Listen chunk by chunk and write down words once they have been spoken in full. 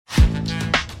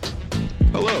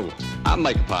Hello, I'm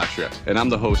Mike Apotria, and I'm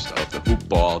the host of the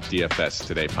Hoopball DFS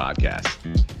Today podcast.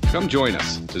 Come join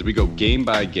us as we go game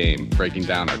by game, breaking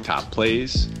down our top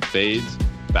plays, fades,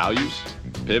 values,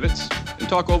 pivots, and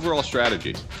talk overall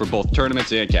strategy for both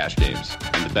tournaments and cash games.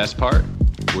 And the best part,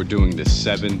 we're doing this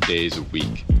 7 days a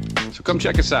week. So come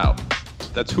check us out.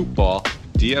 That's Hoopball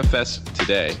DFS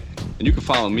Today. And you can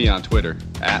follow me on Twitter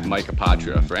at Mike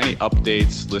Apotria for any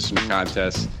updates, listener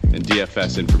contests, and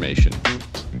DFS information.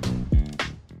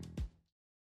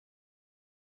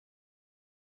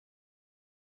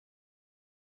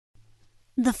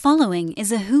 The following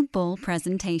is a Hoopball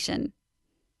presentation.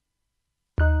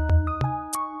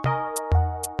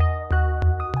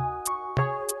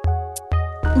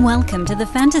 Welcome to the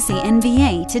Fantasy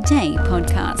NBA Today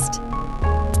podcast.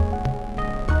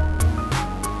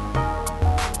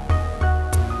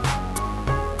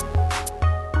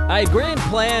 I had grand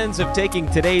plans of taking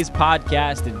today's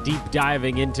podcast and deep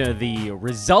diving into the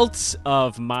results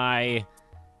of my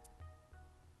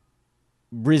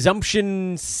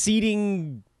resumption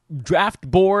seeding draft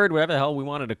board, whatever the hell we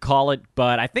wanted to call it,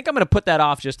 but I think I'm going to put that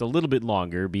off just a little bit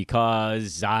longer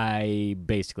because I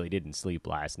basically didn't sleep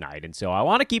last night, and so I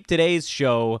want to keep today's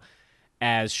show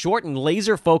as short and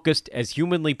laser-focused as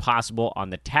humanly possible on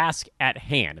the task at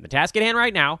hand. And the task at hand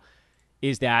right now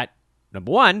is that,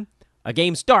 number one, a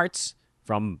game starts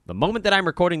from the moment that I'm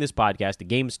recording this podcast. The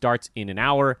game starts in 1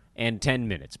 hour and 10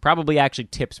 minutes. Probably actually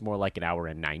tips more like 1 hour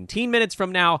and 19 minutes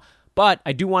from now, but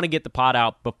I do want to get the pod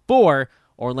out before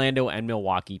Orlando and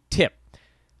Milwaukee tip.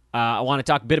 I want to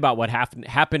talk a bit about what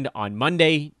happened on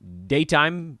Monday,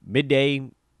 daytime, midday,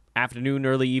 afternoon,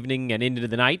 early evening, and into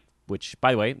the night, which,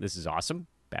 by the way, this is awesome.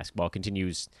 Basketball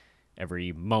continues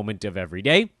every moment of every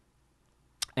day,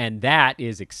 and that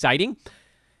is exciting.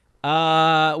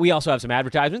 We also have some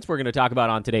advertisements we're going to talk about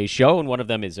on today's show, and one of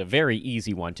them is a very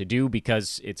easy one to do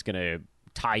because it's going to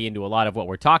tie into a lot of what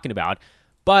we're talking about.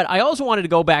 But I also wanted to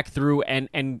go back through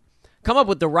and come up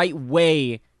with the right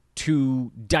way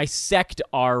to dissect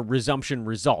our resumption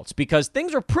results because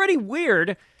things are pretty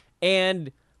weird.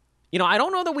 And, I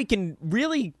don't know that we can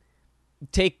really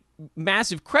take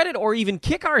massive credit or even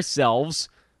kick ourselves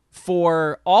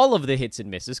for all of the hits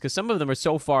and misses because some of them are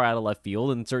so far out of left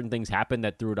field and certain things happened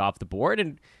that threw it off the board.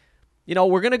 And,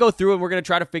 we're going to go through and we're going to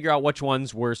try to figure out which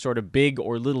ones were sort of big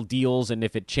or little deals and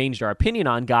if it changed our opinion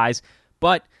on guys.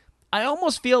 But I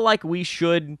almost feel like we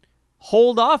should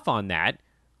hold off on that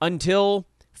until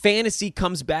fantasy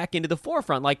comes back into the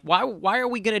forefront. Like, why are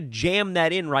we going to jam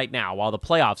that in right now while the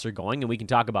playoffs are going? And we can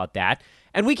talk about that.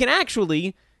 And we can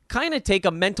actually kind of take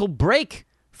a mental break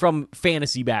from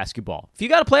fantasy basketball. If you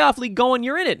got a playoff league going,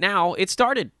 you're in it now. It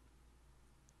started.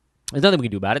 There's nothing we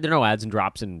can do about it. There are no adds and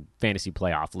drops in fantasy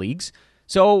playoff leagues.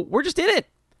 So we're just in it.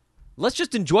 Let's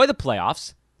just enjoy the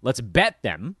playoffs. Let's bet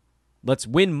them. Let's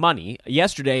win money.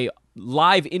 Yesterday,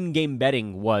 live in-game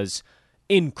betting was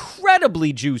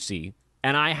incredibly juicy,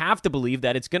 and I have to believe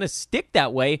that it's going to stick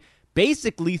that way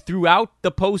basically throughout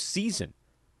the postseason.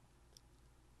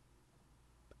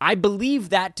 I believe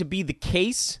that to be the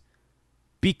case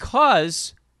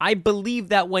because I believe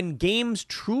that when games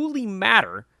truly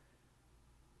matter,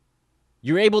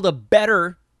 you're able to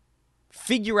better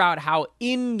figure out how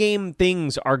in-game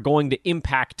things are going to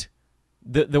impact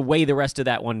the way the rest of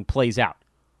that one plays out.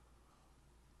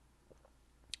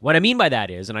 What I mean by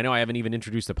that is, and I know I haven't even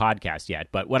introduced the podcast yet,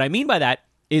 but what I mean by that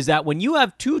is that when you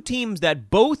have two teams that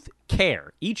both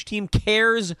care, each team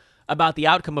cares about the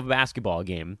outcome of a basketball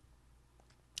game,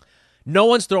 no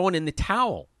one's throwing in the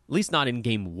towel, at least not in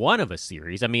game one of a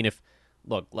series. I mean,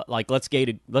 let's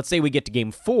say we get to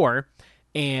game 4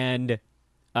 and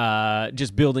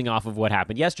just building off of what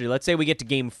happened yesterday. Let's say we get to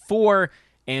game 4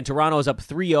 and Toronto's up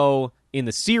 3-0 in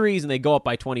the series and they go up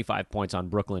by 25 points on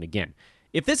Brooklyn again.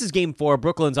 If this is game 4,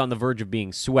 Brooklyn's on the verge of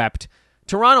being swept.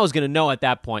 Toronto's going to know at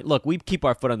that point, look, we keep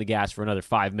our foot on the gas for another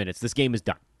 5 minutes. This game is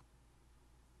done.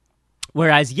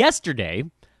 Whereas yesterday,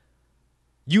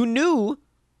 you knew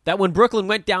that when Brooklyn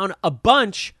went down a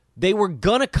bunch, they were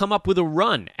going to come up with a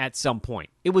run at some point.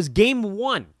 It was game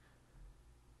 1.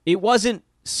 It wasn't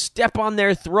step on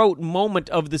their throat moment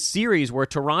of the series where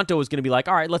Toronto was going to be like,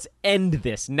 all right, let's end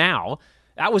this now.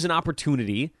 That was an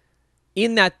opportunity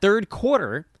in that third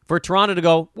quarter for Toronto to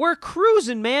go, we're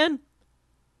cruising, man.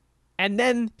 And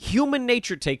then human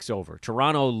nature takes over.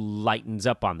 Toronto lightens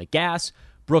up on the gas.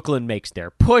 Brooklyn makes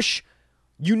their push.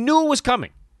 You knew it was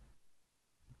coming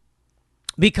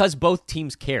because both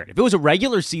teams cared. If it was a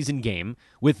regular season game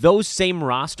with those same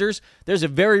rosters, there's a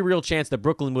very real chance that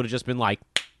Brooklyn would have just been like,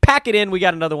 pack it in. We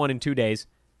got another one in 2 days.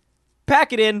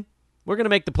 Pack it in. We're going to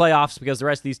make the playoffs because the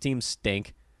rest of these teams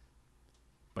stink.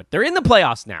 But they're in the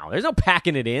playoffs now. There's no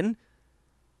packing it in.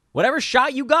 Whatever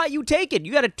shot you got, you take it.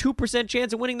 You got a 2%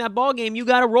 chance of winning that ball game. You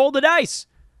got to roll the dice.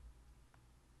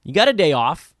 You got a day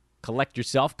off. Collect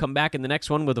yourself. Come back in the next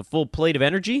one with a full plate of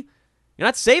energy. You're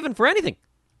not saving for anything.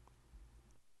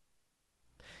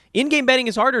 In-game betting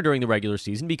is harder during the regular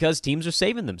season because teams are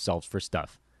saving themselves for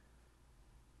stuff.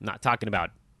 I'm not talking about,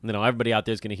 everybody out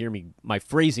there is going to hear my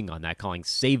phrasing on that, calling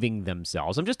saving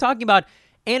themselves. I'm just talking about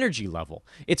energy level.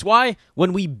 It's why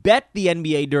when we bet the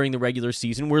NBA during the regular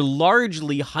season, we're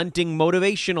largely hunting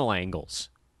motivational angles.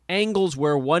 Angles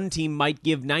where one team might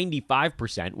give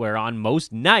 95%, where on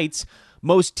most nights,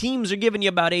 most teams are giving you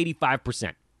about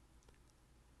 85%.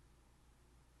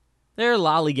 They're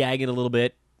lollygagging a little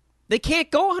bit. They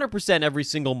can't go 100% every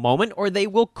single moment, or they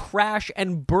will crash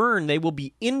and burn. They will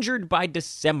be injured by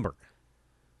December.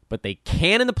 But they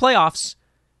can in the playoffs,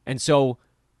 and so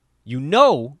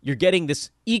you're getting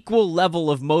this equal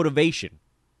level of motivation.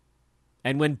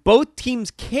 And when both teams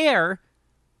care,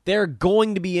 there are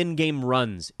going to be in-game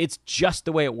runs. It's just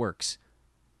the way it works.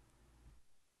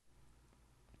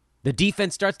 The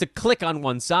defense starts to click on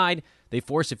one side. They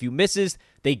force a few misses.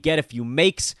 They get a few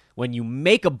makes. When you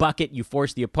make a bucket, you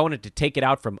force the opponent to take it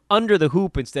out from under the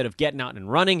hoop instead of getting out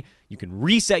and running. You can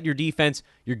reset your defense.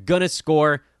 You're going to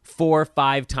score 4 or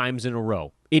 5 times in a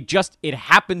row. It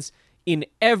happens in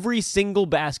every single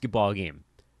basketball game.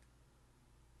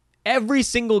 Every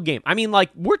single game. I mean,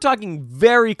 we're talking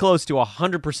very close to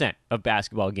 100% of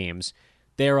basketball games.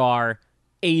 There are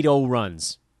 8-0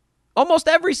 runs. Almost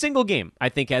every single game, I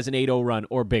think, has an 8-0 run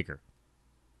or bigger.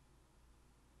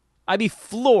 I'd be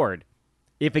floored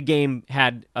if a game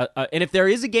had, and if there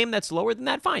is a game that's lower than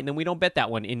that, fine, then we don't bet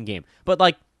that one in-game.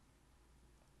 But,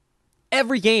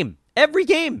 every game,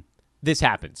 this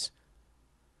happens.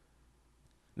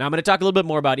 Now, I'm going to talk a little bit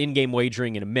more about in-game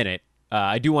wagering in a minute.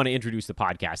 I do want to introduce the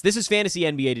podcast. This is Fantasy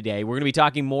NBA Today. We're going to be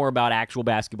talking more about actual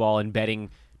basketball and betting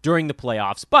during the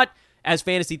playoffs. But as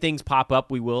fantasy things pop up,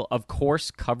 we will, of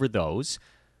course, cover those.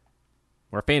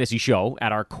 We're a fantasy show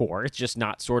at our core. It's just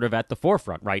not sort of at the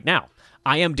forefront right now.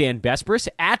 I am Dan Besbris,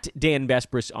 at Dan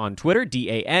Besbris on Twitter,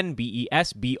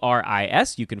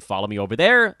 DanBesbris. You can follow me over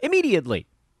there immediately.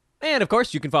 And, of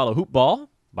course, you can follow Hoopball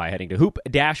by heading to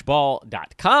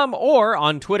hoop-ball.com or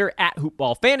on Twitter at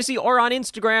HoopBallFantasy or on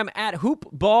Instagram at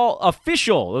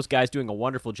HoopBallOfficial. Those guys doing a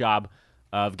wonderful job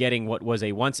of getting what was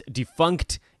a once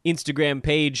defunct Instagram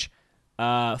page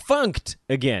funked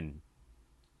again.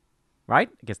 Right?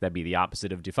 I guess that'd be the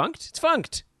opposite of defunct. It's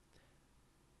funked.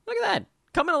 Look at that.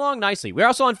 Coming along nicely. We're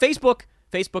also on Facebook,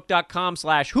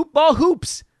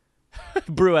 facebook.com/hoopballhoops.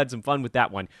 Brew had some fun with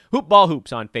that one. Hoopball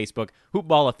Hoops on Facebook,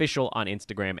 Hoopball Official on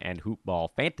Instagram, and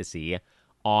Hoopball Fantasy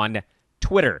on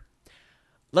Twitter.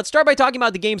 Let's start by talking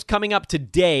about the games coming up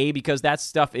today because that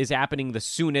stuff is happening the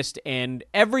soonest. And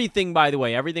everything, by the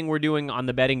way, everything we're doing on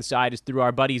the betting side is through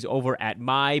our buddies over at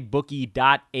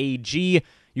mybookie.ag.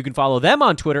 You can follow them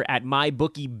on Twitter at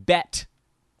mybookiebet.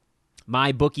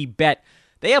 MyBookieBet.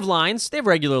 They have lines. They have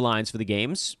regular lines for the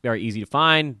games. Very easy to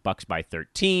find. Bucks by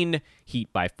 13.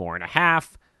 Heat by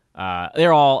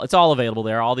 4.5. It's all available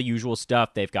there. All the usual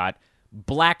stuff. They've got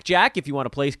blackjack if you want to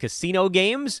play casino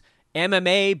games.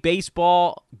 MMA,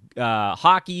 baseball,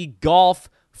 hockey, golf,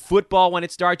 football when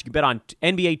it starts. You can bet on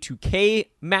NBA 2K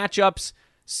matchups,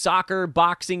 soccer,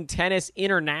 boxing, tennis,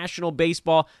 international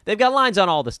baseball. They've got lines on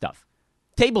all the stuff.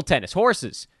 Table tennis,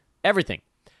 horses, everything.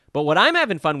 But what I'm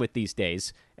having fun with these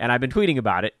days, and I've been tweeting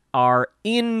about it, are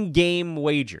in-game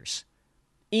wagers.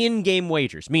 In-game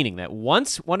wagers, meaning that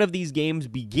once one of these games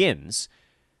begins,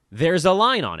 there's a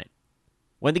line on it.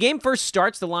 When the game first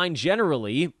starts, the line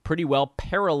generally pretty well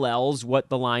parallels what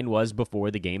the line was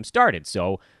before the game started.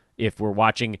 So if we're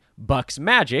watching Bucks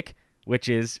Magic, which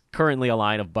is currently a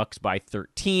line of Bucks by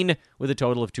 13 with a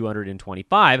total of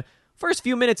 225, first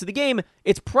few minutes of the game,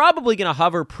 it's probably going to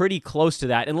hover pretty close to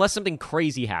that unless something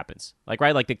crazy happens.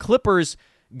 Like the Clippers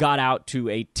got out to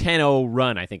a 10-0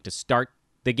 run, I think, to start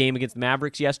the game against the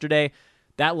Mavericks yesterday.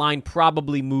 That line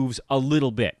probably moves a little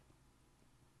bit.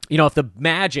 If the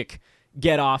Magic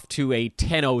get off to a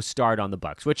 10-0 start on the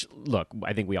Bucks, which, look,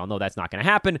 I think we all know that's not going to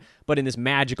happen, but in this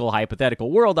magical,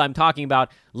 hypothetical world I'm talking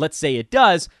about, let's say it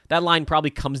does, that line probably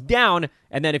comes down,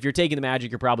 and then if you're taking the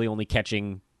Magic, you're probably only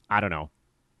catching,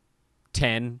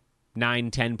 10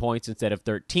 points instead of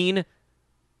 13,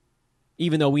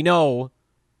 even though we know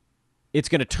it's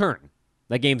going to turn.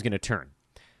 That game's going to turn.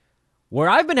 Where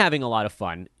I've been having a lot of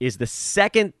fun is the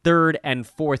second, third, and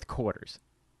fourth quarters.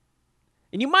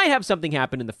 And you might have something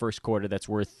happen in the first quarter that's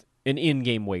worth an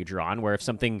in-game wager on, where if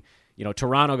something,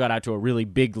 Toronto got out to a really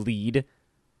big lead,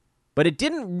 but it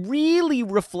didn't really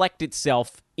reflect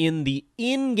itself in the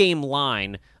in-game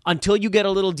line until you get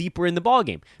a little deeper in the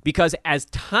ballgame. Because as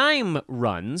time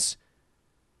runs,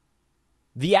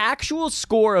 the actual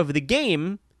score of the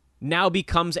game now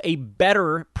becomes a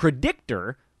better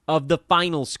predictor of the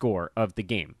final score of the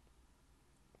game.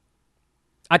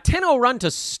 A 10-0 run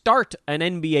to start an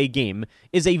NBA game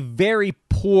is a very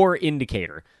poor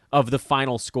indicator of the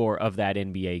final score of that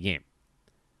NBA game.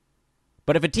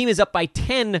 But if a team is up by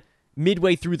 10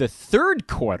 midway through the third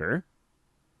quarter,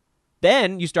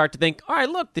 then you start to think, all right,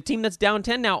 look, the team that's down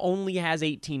 10 now only has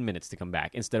 18 minutes to come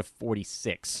back instead of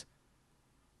 46.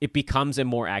 It becomes a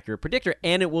more accurate predictor,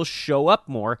 and it will show up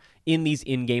more in these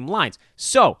in-game lines.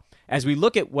 So, as we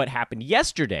look at what happened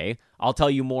yesterday, I'll tell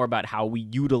you more about how we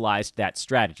utilized that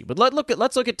strategy. But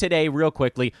let's look at today real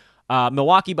quickly.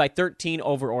 Milwaukee by 13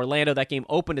 over Orlando. That game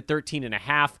opened at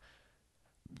 13.5.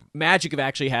 Magic have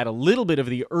actually had a little bit of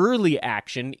the early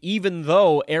action, even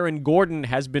though Aaron Gordon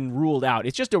has been ruled out.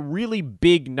 It's just a really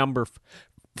big number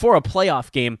for a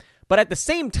playoff game. But at the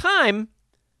same time,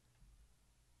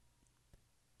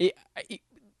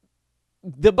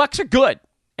 the Bucks are good,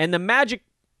 and the Magic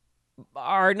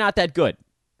are not that good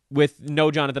with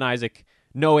no Jonathan Isaac,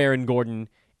 no Aaron Gordon,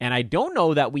 and I don't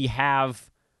know that we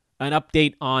have an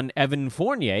update on Evan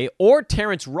Fournier or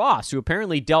Terrence Ross, who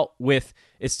apparently dealt with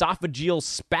esophageal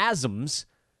spasms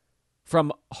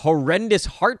from horrendous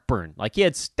heartburn. Like, he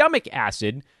had stomach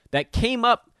acid that came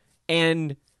up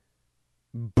and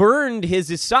burned his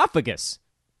esophagus.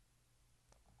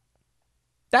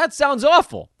 That sounds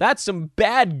awful. That's some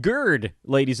bad GERD,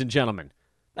 ladies and gentlemen.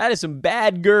 That is some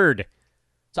bad GERD.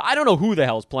 So I don't know who the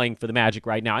hell's playing for the Magic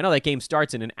right now. I know that game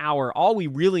starts in an hour. All we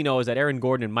really know is that Aaron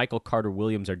Gordon and Michael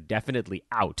Carter-Williams are definitely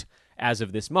out as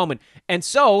of this moment. And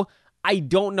so I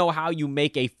don't know how you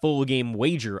make a full game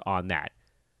wager on that.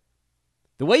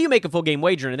 The way you make a full game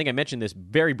wager, and I think I mentioned this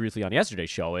very briefly on yesterday's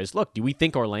show, is, look, do we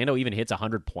think Orlando even hits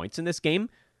 100 points in this game?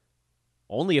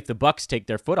 Only if the Bucks take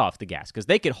their foot off the gas, because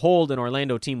they could hold an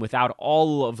Orlando team without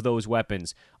all of those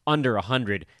weapons under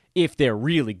 100 if they're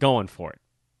really going for it.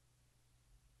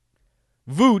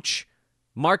 Vooch,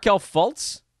 Markelle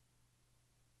Fultz,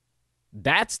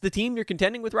 that's the team you're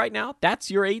contending with right now?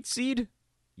 That's your 8th seed?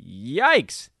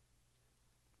 Yikes.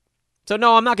 So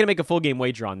no, I'm not going to make a full game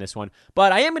wager on this one,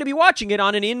 but I am going to be watching it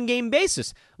on an in-game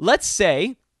basis. Let's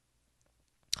say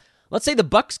the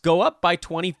Bucks go up by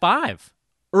 25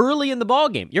 early in the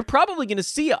ballgame. You're probably going to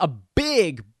see a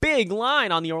big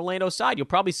line on the Orlando side. You'll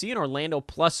probably see an Orlando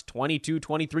plus 22,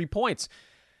 23 points.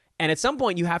 And at some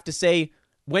point you have to say,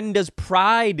 when does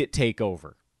pride take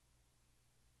over?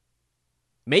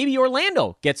 Maybe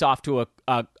Orlando gets off to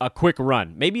a quick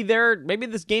run. Maybe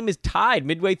this game is tied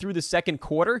midway through the second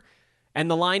quarter, and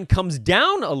the line comes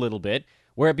down a little bit,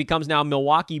 where it becomes now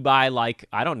Milwaukee by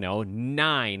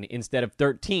 9 instead of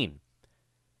 13.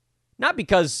 Not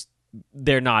because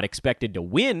they're not expected to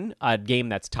win a game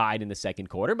that's tied in the second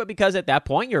quarter, but because at that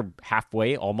point you're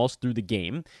halfway almost through the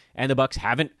game, and the Bucks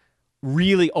haven't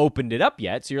really opened it up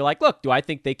yet. So you're like, look, do I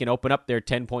think they can open up their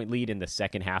 10-point lead in the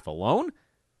second half alone?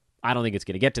 I don't think it's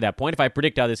going to get to that point. If I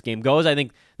predict how this game goes, I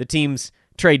think the teams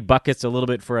trade buckets a little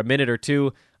bit for a minute or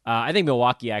two. I think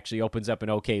Milwaukee actually opens up an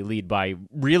okay lead by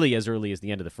really as early as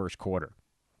the end of the first quarter.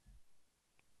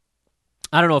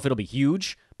 I don't know if it'll be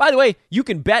huge. By the way, you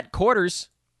can bet quarters.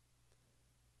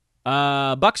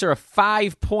 Bucks are a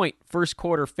 5-point first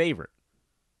quarter favorite,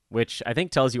 which I think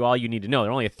tells you all you need to know.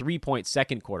 They're only a 3-point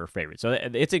second quarter favorite. So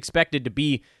it's expected to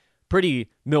be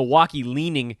pretty Milwaukee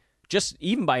leaning just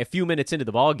even by a few minutes into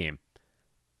the ballgame.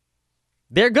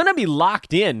 They're going to be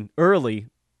locked in early,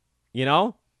 you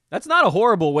know? That's not a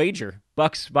horrible wager.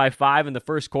 Bucks by 5 in the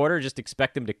first quarter. Just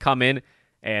expect them to come in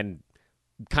and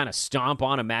kind of stomp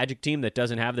on a Magic team that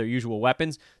doesn't have their usual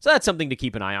weapons. So that's something to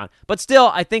keep an eye on. But still,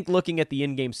 I think looking at the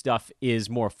in-game stuff is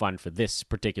more fun for this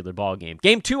particular ball game.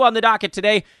 Game 2 on the docket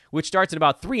today, which starts in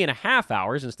about 3.5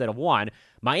 hours instead of 1.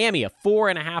 Miami, a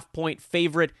 4.5-point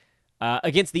favorite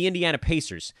against the Indiana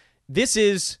Pacers. This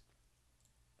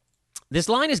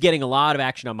line is getting a lot of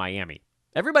action on Miami.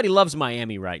 Everybody loves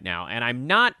Miami right now, and I'm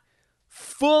not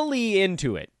fully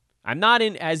into it. I'm not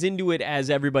as into it as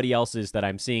everybody else is that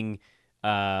I'm seeing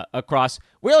across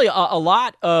really a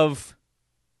lot of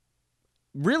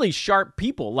really sharp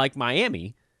people like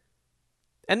Miami,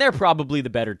 and they're probably the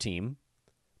better team.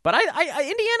 But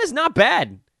Indiana's not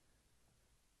bad.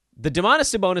 The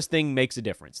Domantas Sabonis thing makes a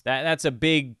difference. That's a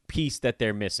big piece that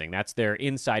they're missing. That's their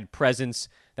inside presence.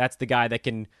 That's the guy that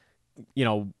can,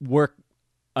 work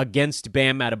against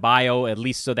Bam Adebayo, at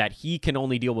least so that he can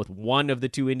only deal with one of the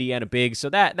two Indiana bigs. So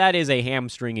that is a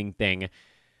hamstringing thing.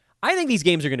 I think these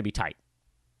games are going to be tight.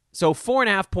 So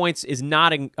 4.5 points is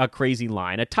not a crazy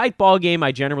line. A tight ball game,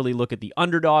 I generally look at the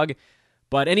underdog,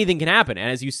 But anything can happen. And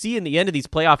as you see in the end of these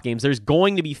playoff games, there's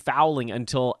going to be fouling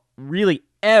until really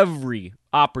every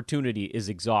opportunity is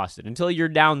exhausted. Until you're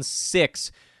down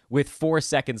 6 with 4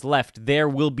 seconds left, there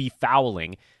will be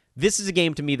fouling. This is a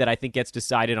game to me that I think gets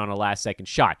decided on a last-second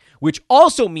shot, which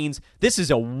also means this is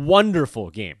a wonderful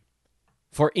game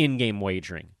for in-game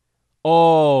wagering.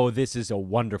 Oh, this is a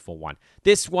wonderful one.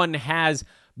 This one has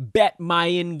bet my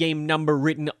in-game number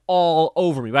written all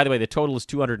over me. By the way, the total is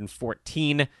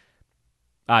 215,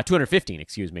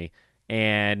 excuse me.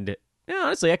 And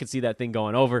honestly, I could see that thing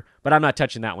going over, but I'm not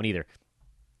touching that one either.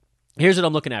 Here's what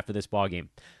I'm looking at for this ball game.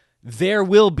 There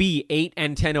will be 8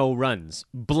 and 10-0 runs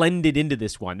blended into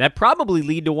this one. That probably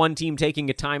lead to one team taking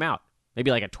a timeout. Maybe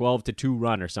like a 12-2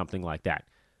 run or something like that.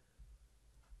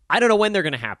 I don't know when they're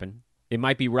going to happen. It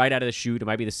might be right out of the chute. It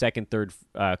might be the second, third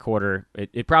quarter.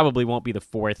 It probably won't be the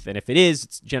fourth. And if it is,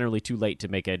 it's generally too late to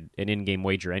make an in-game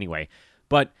wager anyway.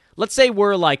 But let's say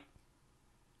we're like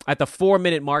at the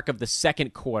 4-minute mark of the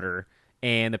second quarter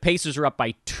and the Pacers are up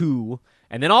by 2.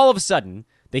 And then all of a sudden,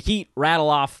 the Heat rattle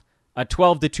off a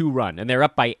 12-2 run, and they're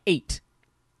up by 8.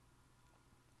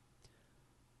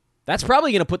 That's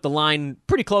probably going to put the line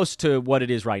pretty close to what it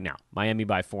is right now, Miami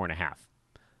by 4.5.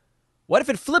 What if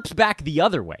it flips back the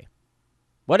other way?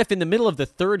 What if in the middle of the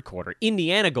third quarter,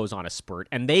 Indiana goes on a spurt,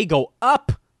 and they go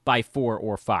up by 4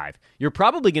 or 5? You're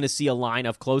probably going to see a line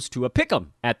of close to a pick'em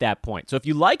at that point. So if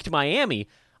you liked Miami,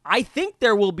 I think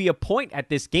there will be a point at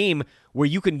this game where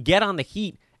you can get on the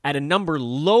Heat at a number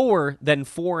lower than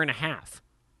 4.5.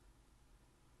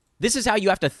 This is how you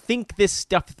have to think this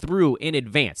stuff through in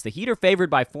advance. The Heat are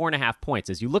favored by 4.5 points.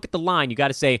 As you look at the line, you got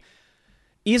to say,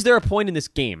 is there a point in this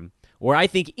game where I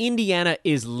think Indiana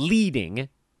is leading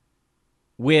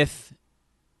with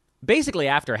basically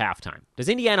after halftime? Does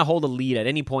Indiana hold a lead at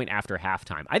any point after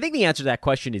halftime? I think the answer to that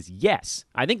question is yes.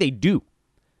 I think they do.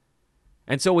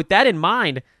 And so with that in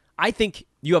mind, I think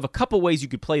you have a couple ways you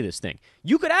could play this thing.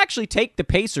 You could actually take the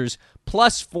Pacers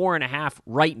plus 4.5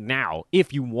 right now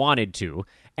if you wanted to.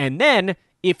 And then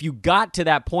if you got to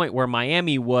that point where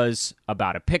Miami was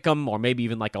about a pick'em or maybe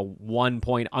even like a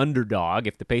 1-point underdog,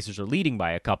 if the Pacers are leading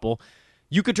by a couple,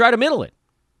 you could try to middle it.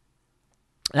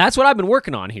 That's what I've been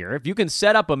working on here. If you can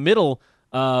set up a middle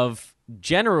of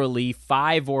generally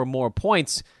 5 or more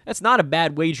points, that's not a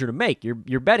bad wager to make.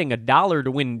 You're betting $1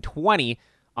 to win 20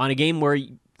 on a game where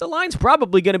the line's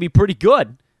probably going to be pretty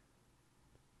good.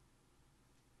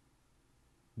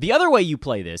 The other way you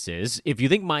play this is, if you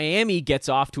think Miami gets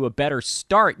off to a better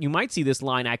start, you might see this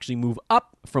line actually move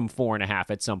up from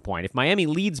 4.5 at some point. If Miami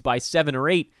leads by 7 or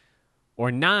 8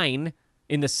 or 9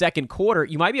 in the second quarter,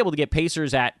 you might be able to get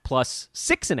Pacers at plus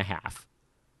 6.5.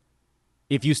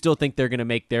 If you still think they're going to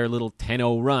make their little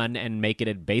 10-0 run and make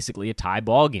it basically a tie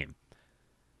ball game.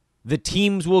 The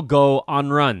teams will go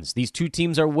on runs. These two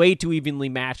teams are way too evenly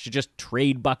matched to just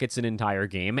trade buckets an entire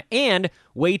game, and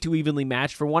way too evenly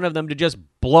matched for one of them to just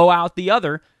blow out the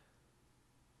other.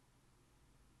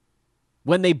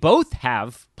 When they both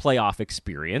have playoff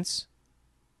experience,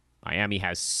 Miami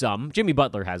has some. Jimmy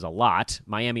Butler has a lot.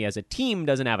 Miami as a team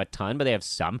doesn't have a ton, but they have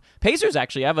some. Pacers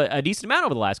actually have a decent amount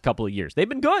over the last couple of years. They've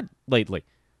been good lately.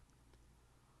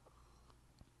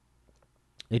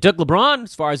 They took LeBron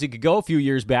as far as he could go a few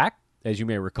years back, as you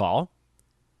may recall.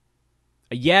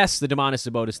 Yes, the Domantas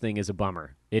Sabonis thing is a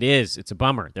bummer. It is. It's a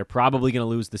bummer. They're probably going to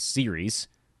lose the series.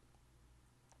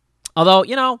 Although,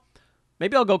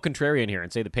 maybe I'll go contrarian here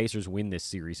and say the Pacers win this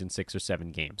series in 6 or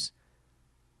 7 games.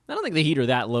 I don't think the Heat are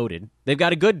that loaded. They've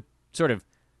got a good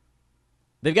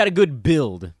they've got a good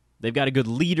build. They've got a good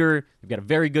leader. They've got a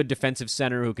very good defensive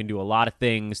center who can do a lot of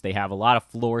things. They have a lot of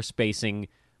floor spacing,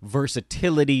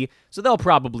 versatility, so they'll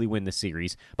probably win the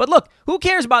series. But look, who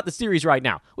cares about the series right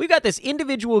now? We've got this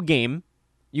individual game.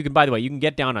 You can, by the way, you can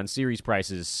get down on series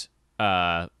prices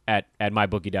at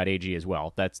mybookie.ag as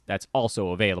well. That's also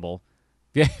available.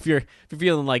 If you're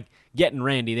feeling like getting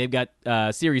randy, they've got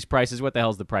series prices. What the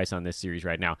hell's the price on this series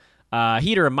right now?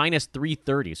 Heat are a minus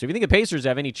 330. So if you think the Pacers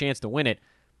have any chance to win it,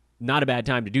 not a bad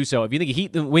time to do so. If you think the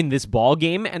Heat win this ball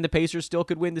game and the Pacers still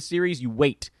could win the series, you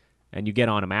wait and you get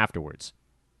on them afterwards.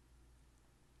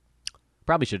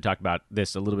 Probably should have talked about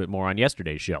this a little bit more on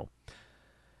yesterday's show.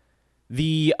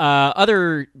 The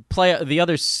other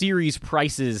series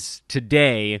prices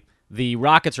today, the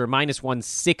Rockets are minus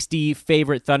 160,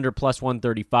 favorite Thunder plus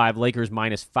 135, Lakers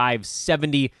minus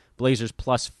 570, Blazers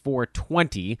plus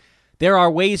 420. There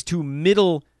are ways to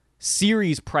middle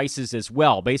series prices as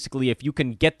well. Basically, if you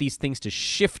can get these things to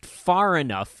shift far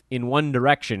enough in one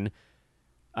direction,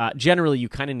 generally you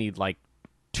kind of need like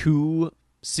 2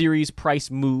 series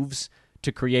price moves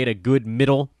to create a good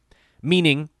middle,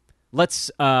 meaning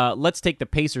let's take the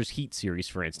Pacers-Heat series,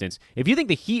 for instance. If you think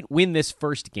the Heat win this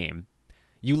first game,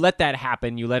 you let that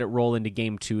happen, you let it roll into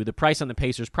game 2, the price on the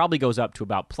Pacers probably goes up to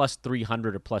about plus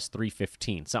 300 or plus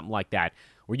 315, something like that,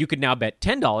 where you could now bet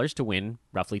 $10 to win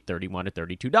roughly $31 to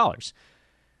 $32.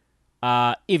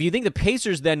 If you think the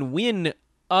Pacers then win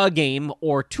a game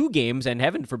or 2 games, and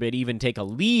heaven forbid even take a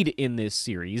lead in this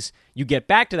series, you get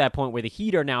back to that point where the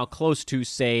Heat are now close to,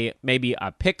 say, maybe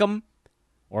a pick'em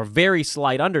or very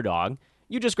slight underdog.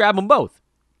 You just grab them both.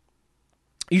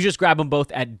 You just grab them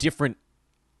both at different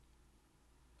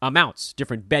amounts,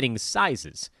 different betting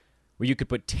sizes, where you could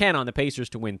put 10 on the Pacers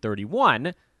to win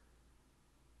 31,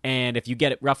 and if you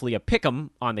get it roughly a pick'em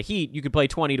on the Heat, you could play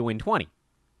 20 to win 20.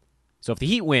 So if the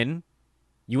Heat win,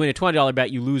 you win a $20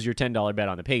 bet, you lose your $10 bet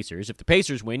on the Pacers. If the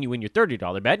Pacers win, you win your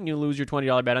 $30 bet, and you lose your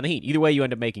 $20 bet on the Heat. Either way, you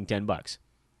end up making $10.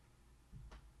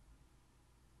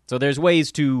 So there's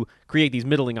ways to create these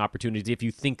middling opportunities if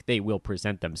you think they will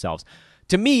present themselves.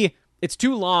 To me, it's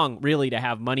too long, really, to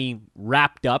have money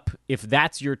wrapped up. If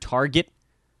that's your target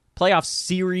playoff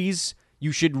series,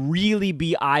 you should really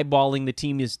be eyeballing the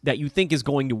team that you think is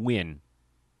going to win,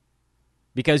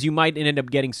 because you might end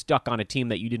up getting stuck on a team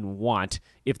that you didn't want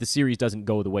if the series doesn't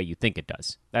go the way you think it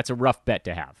does. That's a rough bet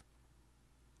to have.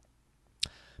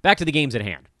 Back to the games at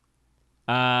hand.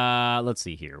 Let's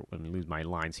see here. Let me lose my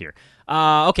lines here.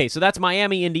 Okay, so that's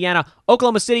Miami, Indiana,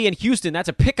 Oklahoma City, and Houston. That's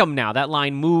a pick'em now. That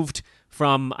line moved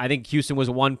from, I think Houston was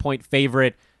a 1-point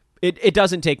favorite. It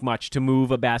doesn't take much to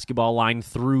move a basketball line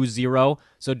through 0,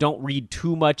 so don't read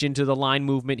too much into the line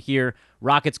movement here.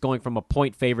 Rockets going from a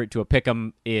point favorite to a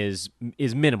pick'em is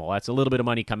minimal. That's a little bit of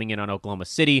money coming in on Oklahoma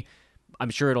City. I'm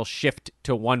sure it'll shift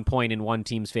to 1 point in one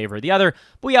team's favor or the other,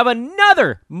 but we have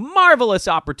another marvelous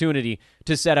opportunity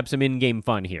to set up some in-game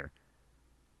fun here.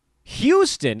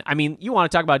 Houston, I mean, you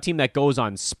want to talk about a team that goes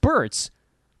on spurts.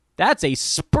 That's a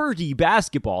spurty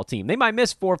basketball team. They might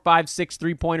miss 4, 5, 6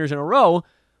 3-pointers in a row,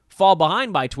 fall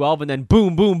behind by 12, and then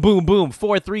boom, boom, boom, boom,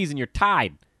 4 threes, and you're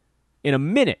tied in a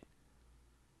minute.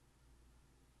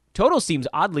 Total seems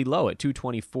oddly low at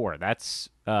 224. That's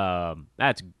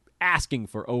asking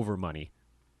for over money.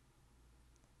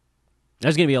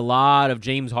 There's going to be a lot of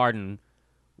James Harden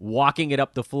walking it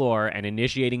up the floor and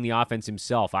initiating the offense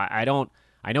himself. I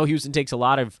know Houston takes a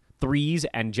lot of threes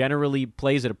and generally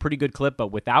plays at a pretty good clip,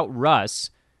 but without Russ,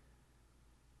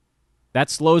 that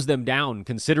slows them down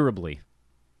considerably.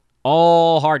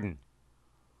 All Harden.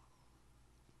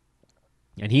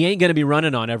 And he ain't going to be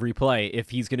running on every play if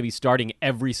he's going to be starting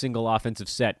every single offensive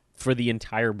set for the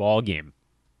entire ball game.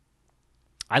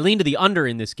 I lean to the under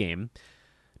in this game.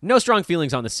 No strong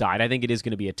feelings on the side. I think it is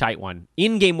going to be a tight one.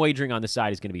 In-game wagering on the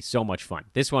side is going to be so much fun.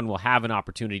 This one will have an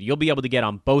opportunity. You'll be able to get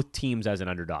on both teams as an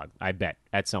underdog, I bet,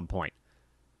 at some point.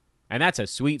 And that's a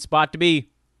sweet spot to be.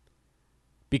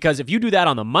 Because if you do that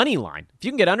on the money line, if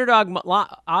you can get underdog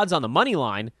odds on the money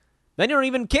line, then you don't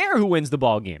even care who wins the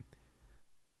ball game.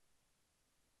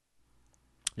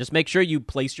 Just make sure you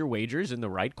place your wagers in the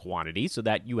right quantity so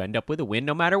that you end up with a win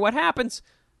no matter what happens.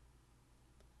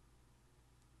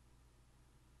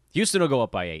 Houston will go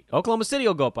up by 8. Oklahoma City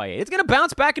will go up by 8. It's going to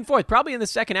bounce back and forth, probably in the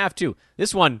second half, too.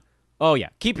 This one, oh, yeah,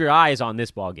 keep your eyes on this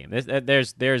ball game.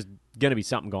 There's going to be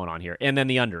something going on here. And then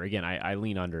the under. Again, I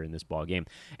lean under in this ball game.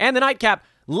 And the nightcap,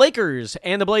 Lakers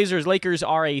and the Blazers. Lakers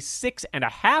are a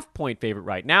 6.5-point favorite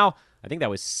right now. I think that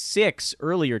was 6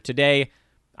 earlier today.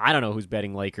 I don't know who's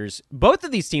betting Lakers. Both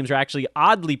of these teams are actually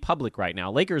oddly public right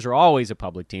now. Lakers are always a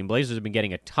public team. Blazers have been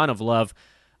getting a ton of love.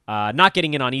 Not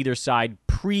getting in on either side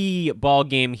pre-ball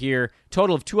game here.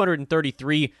 Total of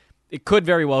 233. It could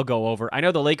very well go over. I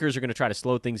know the Lakers are going to try to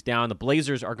slow things down. The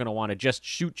Blazers are going to want to just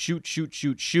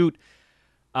shoot.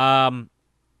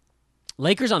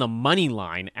 Lakers on the money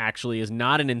line actually is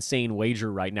not an insane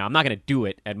wager right now. I'm not going to do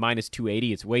it at minus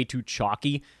 280. It's way too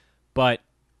chalky. But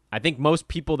I think most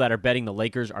people that are betting the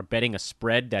Lakers are betting a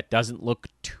spread that doesn't look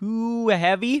too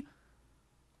heavy.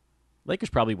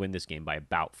 Lakers probably win this game by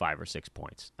about 5 or 6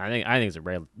 points. I think it's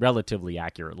a relatively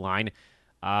accurate line.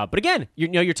 But again,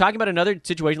 you're talking about another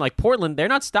situation like Portland. They're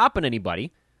not stopping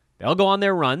anybody. They'll go on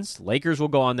their runs. Lakers will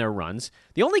go on their runs.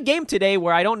 The only game today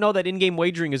where I don't know that in-game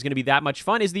wagering is going to be that much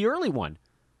fun is the early one,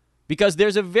 because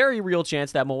there's a very real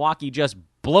chance that Milwaukee just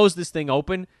blows this thing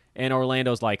open and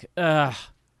Orlando's like,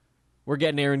 we're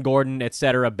getting Aaron Gordon,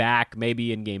 etc. back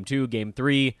maybe in game 2, game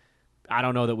 3. I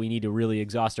don't know that we need to really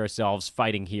exhaust ourselves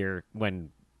fighting here when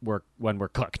we're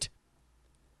cooked.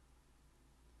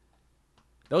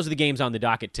 Those are the games on the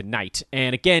docket tonight.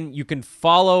 And again, you can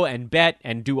follow and bet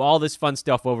and do all this fun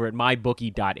stuff over at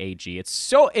mybookie.ag.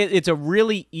 It's a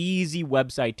really easy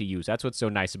website to use. That's what's so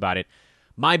nice about it.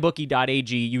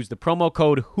 MyBookie.ag. Use the promo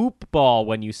code HOOPBALL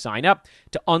when you sign up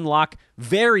to unlock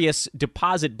various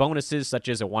deposit bonuses, such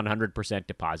as a 100%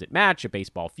 deposit match, a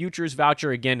baseball futures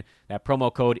voucher. Again, that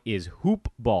promo code is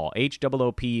HOOPBALL,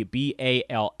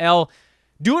 HOOPBALL.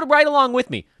 Do it right along with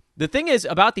me. The thing is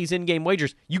about these in-game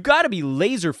wagers, you got to be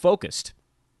laser focused.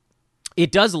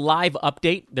 It does live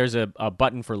update. There's a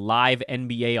button for live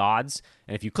NBA odds,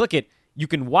 and if you click it, you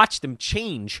can watch them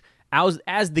change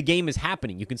as the game is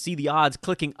happening. You can see the odds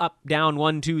clicking up, down,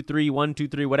 1, 2, 3, 1, 2,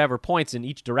 3, whatever points in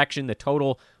each direction. The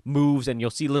total moves, and you'll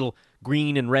see little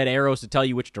green and red arrows to tell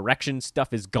you which direction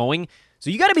stuff is going. So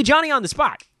you got to be Johnny on the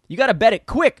spot. You got to bet it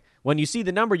quick when you see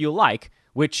the number you like,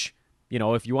 which,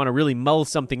 if you want to really mull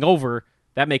something over,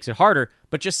 that makes it harder.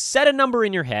 But just set a number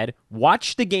in your head,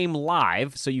 watch the game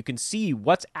live so you can see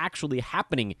what's actually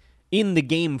happening in the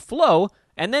game flow,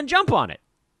 and then jump on it.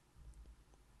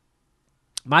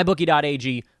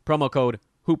 MyBookie.ag, promo code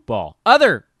HOOPBALL.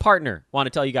 Other partner I want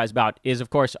to tell you guys about is, of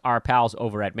course, our pals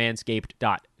over at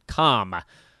Manscaped.com.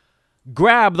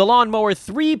 Grab the Lawnmower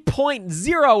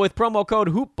 3.0 with promo code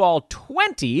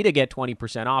HOOPBALL20 to get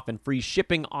 20% off and free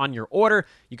shipping on your order.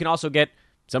 You can also get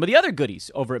some of the other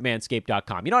goodies over at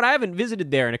Manscaped.com. You know what? I haven't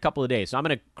visited there in a couple of days, so I'm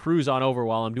going to cruise on over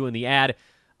while I'm doing the ad.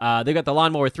 They've got the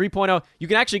Lawnmower 3.0. You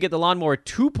can actually get the Lawnmower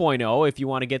 2.0 if you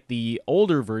want to get the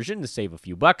older version to save a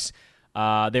few bucks.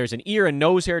 There's an ear and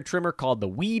nose hair trimmer called the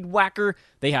Weed Whacker.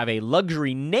 They have a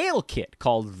luxury nail kit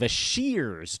called the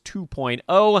Shears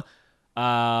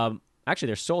 2.0. Actually,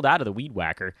 they're sold out of the Weed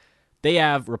Whacker. They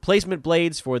have replacement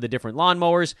blades for the different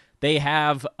lawnmowers. They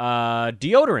have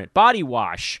deodorant, body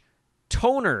wash,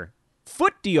 toner,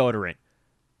 foot deodorant,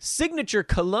 signature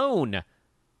cologne.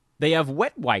 They have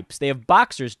wet wipes. They have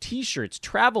boxers, t-shirts,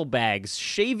 travel bags,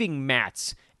 shaving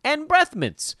mats, and breath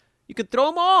mints. You could throw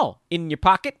them all in your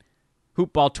pocket.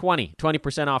 Hoopball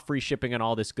 20% off, free shipping, and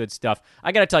all this good stuff.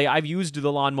 I got to tell you, I've used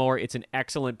the lawnmower. It's an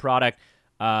excellent product.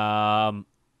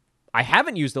 I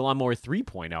haven't used the Lawnmower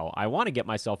 3.0. I want to get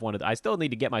myself one of those. I still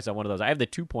need to get myself one of those. I have the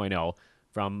 2.0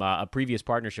 from a previous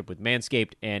partnership with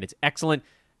Manscaped, and it's excellent.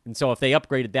 And so if they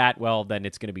upgraded that, well, then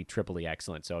it's going to be triply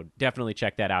excellent. So definitely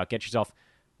check that out. Get yourself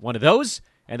one of those,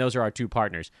 and those are our two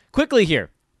partners. Quickly here.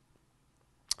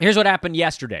 Here's what happened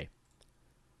yesterday.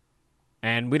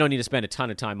 And we don't need to spend a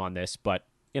ton of time on this, but,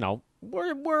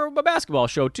 we're a basketball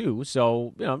show too,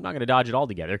 so, I'm not going to dodge it all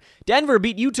together. Denver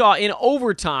beat Utah in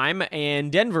overtime,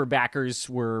 and Denver backers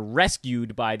were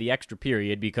rescued by the extra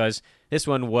period because this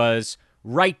one was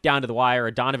right down to the wire.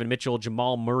 A Donovan Mitchell,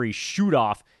 Jamal Murray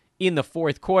shoot-off in the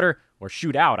fourth quarter, or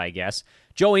shootout, I guess.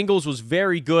 Joe Ingles was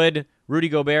very good. Rudy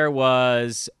Gobert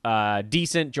was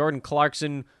decent. Jordan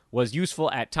Clarkson was useful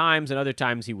at times, and other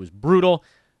times he was brutal.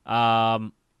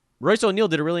 Royce O'Neal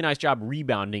did a really nice job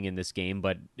rebounding in this game,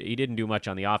 but he didn't do much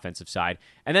on the offensive side.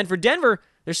 And then for Denver,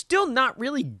 they're still not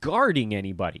really guarding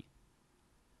anybody.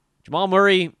 Jamal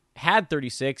Murray had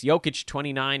 36, Jokic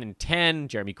 29 and 10,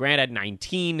 Jeremy Grant had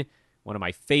 19, one of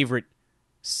my favorite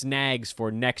snags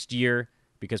for next year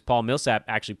because Paul Millsap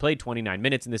actually played 29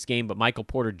 minutes in this game, but Michael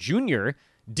Porter Jr.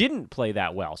 didn't play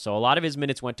that well. So a lot of his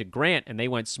minutes went to Grant, and they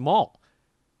went small.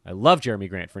 I love Jeremy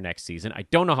Grant for next season. I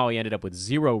don't know how he ended up with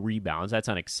 0 rebounds. That's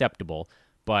unacceptable.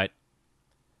 But,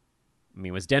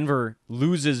 as Denver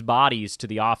loses bodies to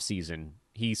the offseason,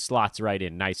 he slots right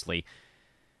in nicely.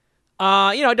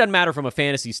 It doesn't matter from a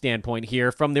fantasy standpoint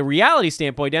here. From the reality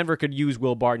standpoint, Denver could use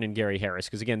Will Barton and Gary Harris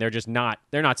because, again,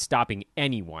 they're not stopping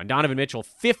anyone. Donovan Mitchell,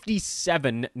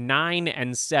 57, 9,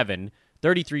 and 7,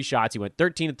 33 shots. He went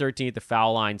 13 of 13 at the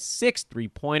foul line, 6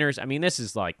 3-pointers. This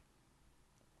is like,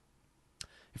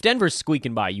 if Denver's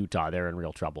squeaking by Utah, they're in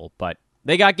real trouble. But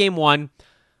they got game one.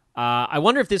 I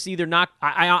wonder if this either knocked...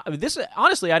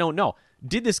 honestly, I don't know.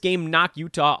 Did this game knock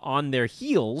Utah on their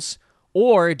heels,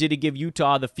 or did it give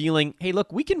Utah the feeling, hey,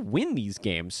 look, we can win these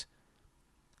games?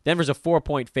 Denver's a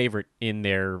 4-point favorite in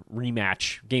their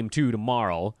rematch, game 2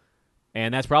 tomorrow,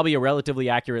 and that's probably a relatively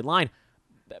accurate line.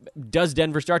 Does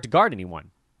Denver start to guard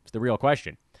anyone? It's the real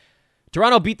question.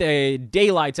 Toronto beat the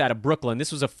daylights out of Brooklyn.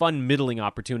 This was a fun middling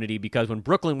opportunity because when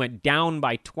Brooklyn went down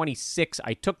by 26,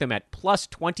 I took them at plus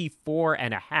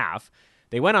 24.5.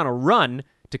 They went on a run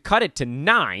to cut it to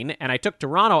 9, and I took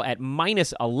Toronto at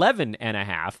minus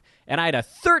 11.5, and I had a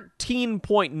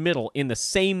 13-point middle in the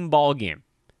same ball game.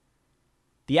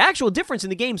 The actual difference in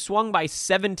the game swung by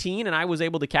 17, and I was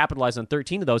able to capitalize on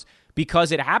 13 of those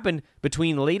because it happened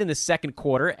between late in the second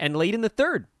quarter and late in the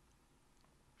third.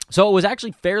 So it was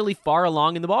actually fairly far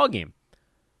along in the ballgame.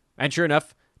 And sure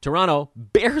enough, Toronto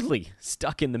barely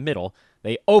stuck in the middle.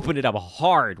 They opened it up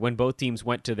hard when both teams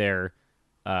went to their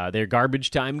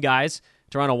garbage time guys.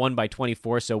 Toronto won by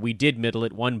 24, so we did middle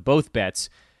it, won both bets.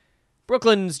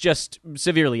 Brooklyn's just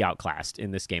severely outclassed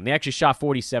in this game. They actually shot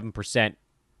 47%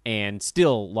 and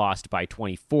still lost by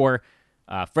 24.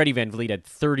 Freddie VanVleet had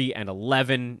 30 and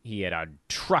 11. He had a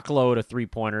truckload of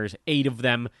three-pointers, 8 of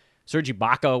them. Serge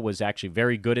Ibaka was actually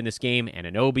very good in this game.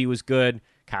 Anunoby was good.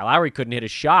 Kyle Lowry couldn't hit a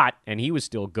shot, and he was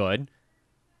still good.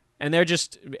 And they're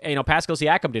just, Pascal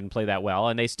Siakam didn't play that well,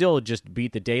 and they still just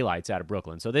beat the daylights out of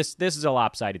Brooklyn. So this is a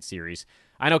lopsided series.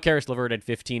 I know Karis LeVert had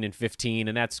 15 and 15,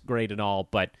 and that's great and all,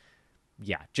 but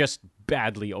yeah, just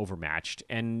badly overmatched,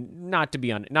 and not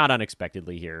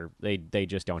unexpectedly here. They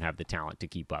just don't have the talent to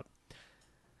keep up.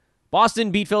 Boston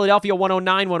beat Philadelphia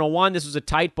 109-101. This was a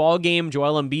tight ball game.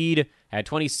 Joel Embiid had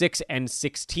 26 and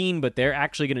 16, but they're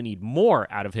actually going to need more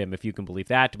out of him, if you can believe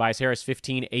that. Tobias Harris,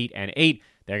 15, 8, and 8.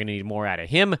 They're going to need more out of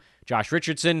him. Josh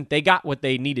Richardson, they got what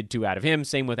they needed to out of him.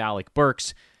 Same with Alec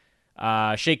Burks.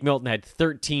 Shake Milton had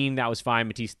 13. That was fine.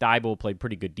 Matisse Thybulle played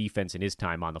pretty good defense in his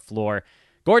time on the floor.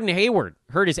 Gordon Hayward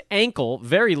hurt his ankle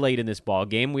very late in this ball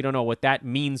game. We don't know what that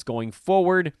means going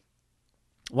forward.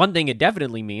 One thing it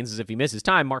definitely means is if he misses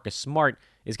time, Marcus Smart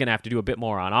is going to have to do a bit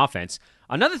more on offense.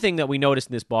 Another thing that we noticed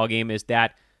in this ballgame is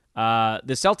that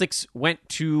the Celtics went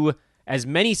to as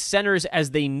many centers as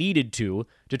they needed to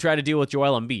try to deal with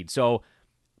Joel Embiid. So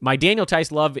my Daniel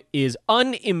Tice love is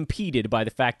unimpeded by the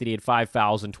fact that he had 5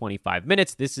 fouls in 25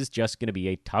 minutes. This is just going to be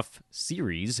a tough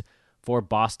series for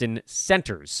Boston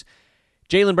centers.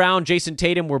 Jaylen Brown, Jason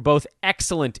Tatum were both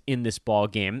excellent in this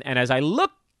ballgame, and as I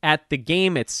look at the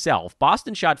game itself,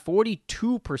 Boston shot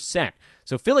 42%.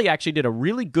 So Philly actually did a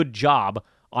really good job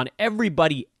on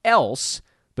everybody else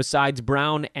besides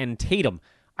Brown and Tatum.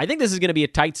 I think this is going to be a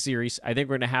tight series. I think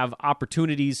we're going to have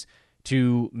opportunities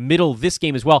to middle this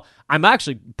game as well. I'm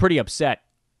actually pretty upset.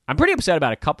 I'm pretty upset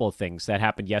about a couple of things that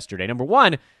happened yesterday. Number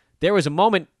one, there was a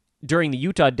moment during the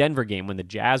Utah-Denver game when the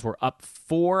Jazz were up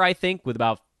 4, I think, with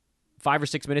about 5 or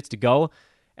 6 minutes to go.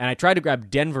 And I tried to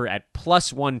grab Denver at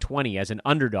plus 120 as an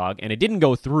underdog, and it didn't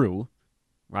go through.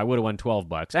 I would have won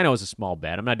 $12. I know it's a small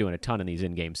bet. I'm not doing a ton of these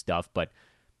in-game stuff, but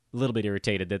a little bit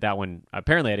irritated that one,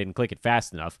 apparently I didn't click it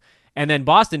fast enough. And then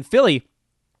Boston-Philly,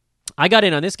 I got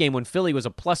in on this game when Philly was a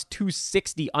plus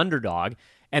 260 underdog,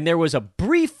 and there was a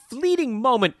brief, fleeting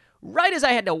moment right as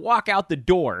I had to walk out the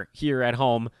door here at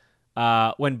home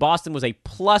when Boston was a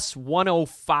plus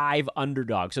 105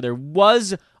 underdog. So there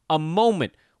was a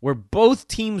moment where both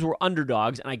teams were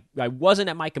underdogs, and I wasn't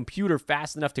at my computer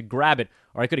fast enough to grab it,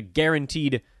 or I could have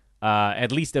guaranteed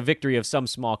at least a victory of some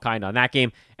small kind on that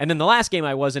game. And then the last game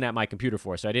I wasn't at my computer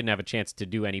for, so I didn't have a chance to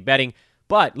do any betting.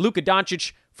 But Luka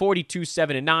Doncic, 42,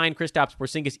 7, and 9. Kristaps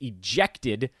Porzingis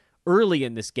ejected early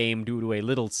in this game due to a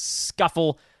little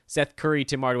scuffle. Seth Curry,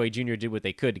 Tim Hardaway Jr. did what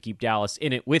they could to keep Dallas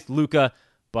in it with Luka,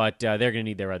 but they're going to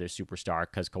need their other superstar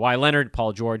because Kawhi Leonard,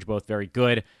 Paul George, both very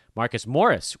good. Marcus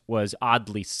Morris was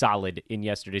oddly solid in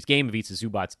yesterday's game. Ivica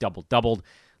Zubac's doubled.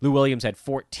 Lou Williams had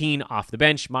 14 off the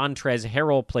bench. Montrezl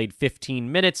Harrell played 15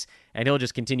 minutes, and he'll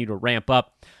just continue to ramp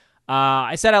up.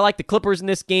 I said I like the Clippers in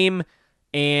this game,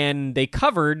 and they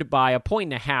covered by 1.5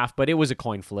 points, but it was a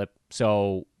coin flip.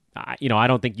 So, I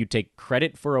don't think you take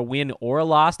credit for a win or a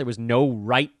loss. There was no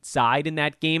right side in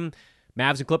that game.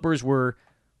 Mavs and Clippers were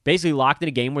basically locked in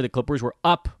a game where the Clippers were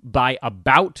up by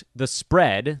about the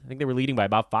spread. I think they were leading by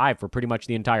about 5 for pretty much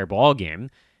the entire ball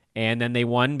game. And then they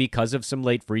won because of some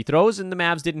late free throws, and the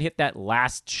Mavs didn't hit that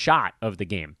last shot of the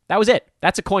game. That was it.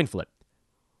 That's a coin flip.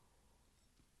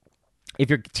 If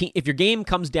your game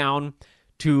comes down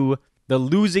to the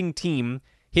losing team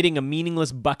hitting a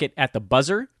meaningless bucket at the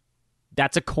buzzer,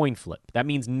 that's a coin flip. That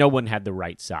means no one had the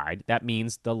right side. That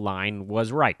means the line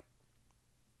was right.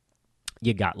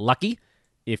 You got lucky.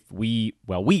 We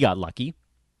got lucky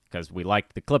because we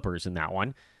liked the Clippers in that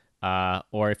one.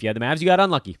 Or if you had the Mavs, you got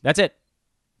unlucky. That's it.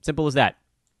 Simple as that.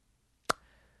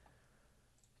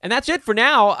 And that's it for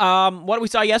now. What we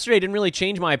saw yesterday didn't really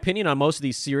change my opinion on most of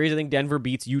these series. I think Denver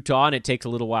beats Utah, and it takes a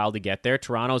little while to get there.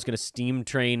 Toronto's going to steam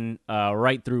train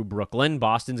right through Brooklyn.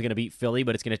 Boston's going to beat Philly,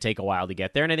 but it's going to take a while to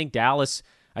get there. And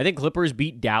I think Clippers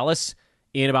beat Dallas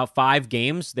in about 5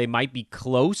 games. They might be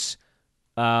close,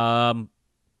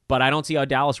 but I don't see how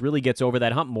Dallas really gets over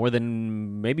that hump more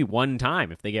than maybe one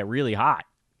time if they get really hot.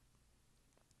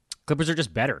 Clippers are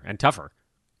just better and tougher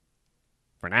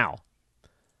for now.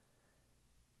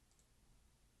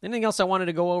 Anything else I wanted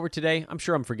to go over today? I'm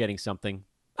sure I'm forgetting something.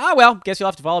 Guess you'll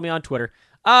have to follow me on Twitter.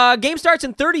 Game starts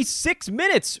in 36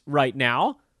 minutes right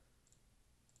now.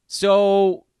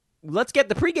 So let's get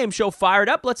the pregame show fired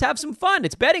up. Let's have some fun.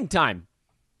 It's betting time.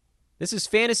 This is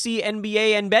Fantasy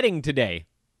NBA and Betting Today.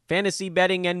 Fantasy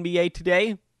Betting NBA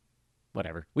Today.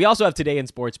 Whatever. We also have Today in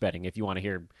Sports Betting if you want to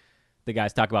hear the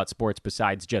guys talk about sports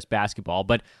besides just basketball.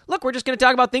 But look, we're just going to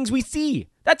talk about things we see.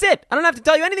 That's it. I don't have to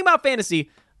tell you anything about fantasy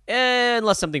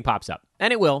unless something pops up.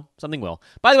 And it will. Something will.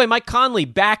 By the way, Mike Conley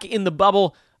back in the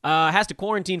bubble. Has to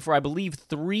quarantine for, I believe,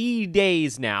 3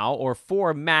 days now, or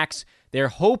 4 max. They're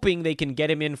hoping they can get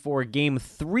him in for Game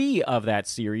 3 of that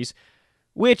series,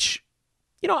 which,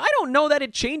 I don't know that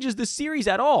it changes the series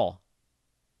at all.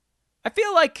 I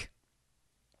feel like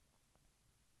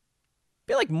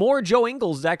more Joe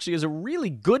Ingles actually is a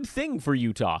really good thing for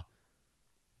Utah.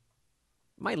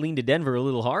 Might lean to Denver a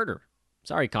little harder.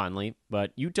 Sorry, Conley,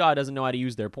 but Utah doesn't know how to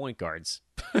use their point guards.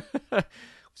 We've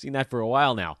seen that for a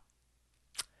while now.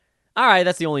 All right,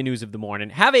 that's the only news of the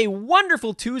morning. Have a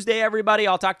wonderful Tuesday, everybody.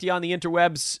 I'll talk to you on the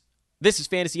interwebs. This is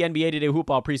Fantasy NBA Today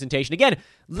Hoopball presentation. Again,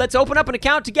 let's open up an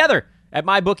account together at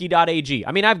mybookie.ag.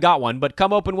 I mean, I've got one, but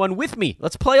come open one with me.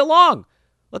 Let's play along.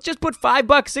 Let's just put $5,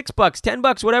 $6,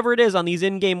 $10, whatever it is on these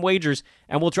in-game wagers,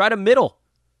 and we'll try to middle.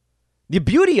 The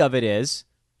beauty of it is,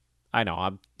 I know,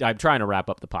 I'm trying to wrap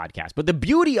up the podcast, but the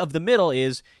beauty of the middle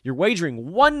is you're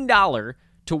wagering $1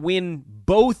 to win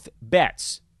both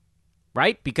bets.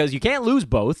 Right? Because you can't lose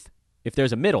both if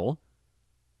there's a middle.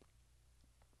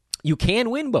 You can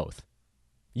win both.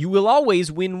 You will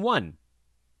always win one.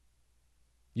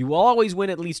 You will always win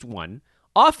at least one.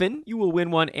 Often, you will win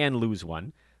one and lose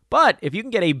one. But if you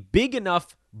can get a big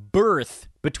enough berth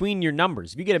between your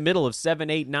numbers, if you get a middle of 7,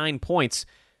 8, 9 points,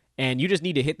 and you just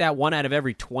need to hit that 1 out of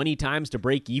every 20 times to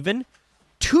break even,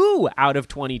 2 out of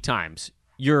 20 times,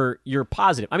 you're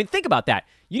positive. I mean, think about that.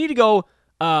 You need to go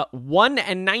 1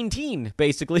 and 19,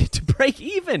 basically, to break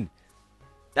even.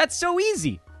 That's so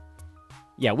easy.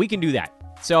 Yeah, we can do that.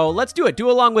 So let's do it. Do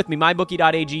along with me.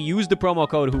 MyBookie.ag. Use the promo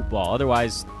code HoopBall.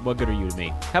 Otherwise, what good are you to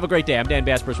me? Have a great day. I'm Dan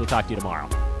Baspers. We'll talk to you tomorrow.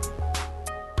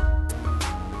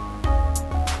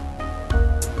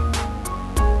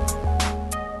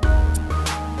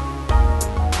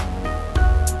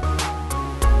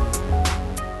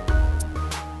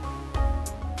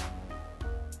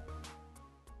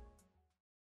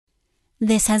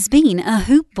 This has been a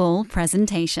Hoop Ball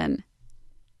presentation.